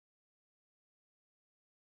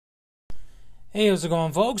Hey, how's it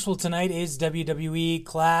going, folks? Well, tonight is WWE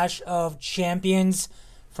Clash of Champions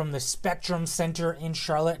from the Spectrum Center in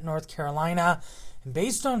Charlotte, North Carolina. And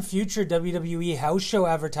based on future WWE house show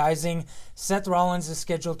advertising, Seth Rollins is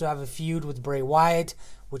scheduled to have a feud with Bray Wyatt,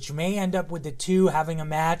 which may end up with the two having a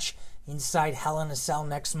match inside Hell in a Cell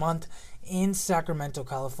next month in Sacramento,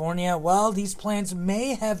 California. Well, these plans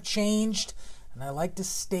may have changed, and I like to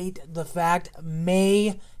state the fact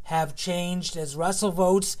may have changed, as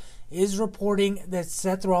WrestleVotes is reporting that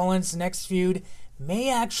Seth Rollins' next feud may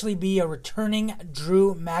actually be a returning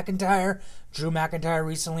Drew McIntyre. Drew McIntyre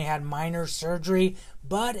recently had minor surgery,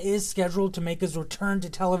 but is scheduled to make his return to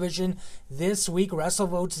television this week.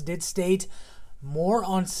 WrestleVotes did state more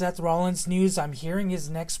on Seth Rollins news. I'm hearing his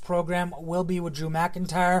next program will be with Drew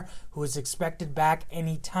McIntyre, who is expected back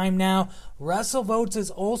any time now. WrestleVotes is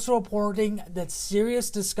also reporting that serious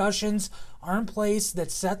discussions are in place that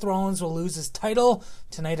Seth Rollins will lose his title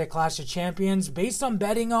tonight at Clash of Champions. Based on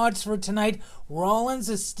betting odds for tonight, Rollins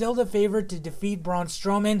is still the favorite to defeat Braun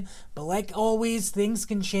Strowman, but like always, things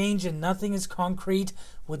can change and nothing is concrete,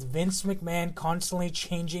 with Vince McMahon constantly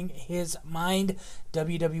changing his mind.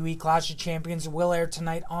 WWE Clash of Champions will air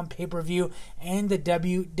tonight on pay-per-view and the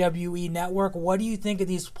WWE Network. What do you think of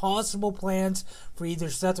these possible plans for either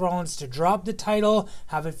Seth Rollins to drop the title,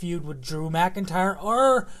 have a feud with Drew McIntyre,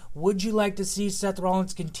 or would you like to see Seth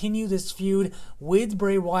Rollins continue this feud with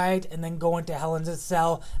Bray Wyatt and then go into Hell in a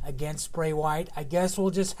Cell against Bray Wyatt? I guess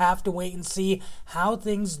we'll just have to wait and see how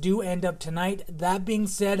things do end up tonight. That being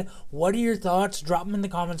said, what are your thoughts? Drop them in the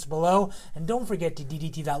comments below, and don't forget to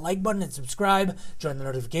DDT that like button and subscribe. Join the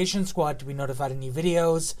notification squad to be notified of new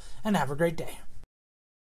videos, and have a great day.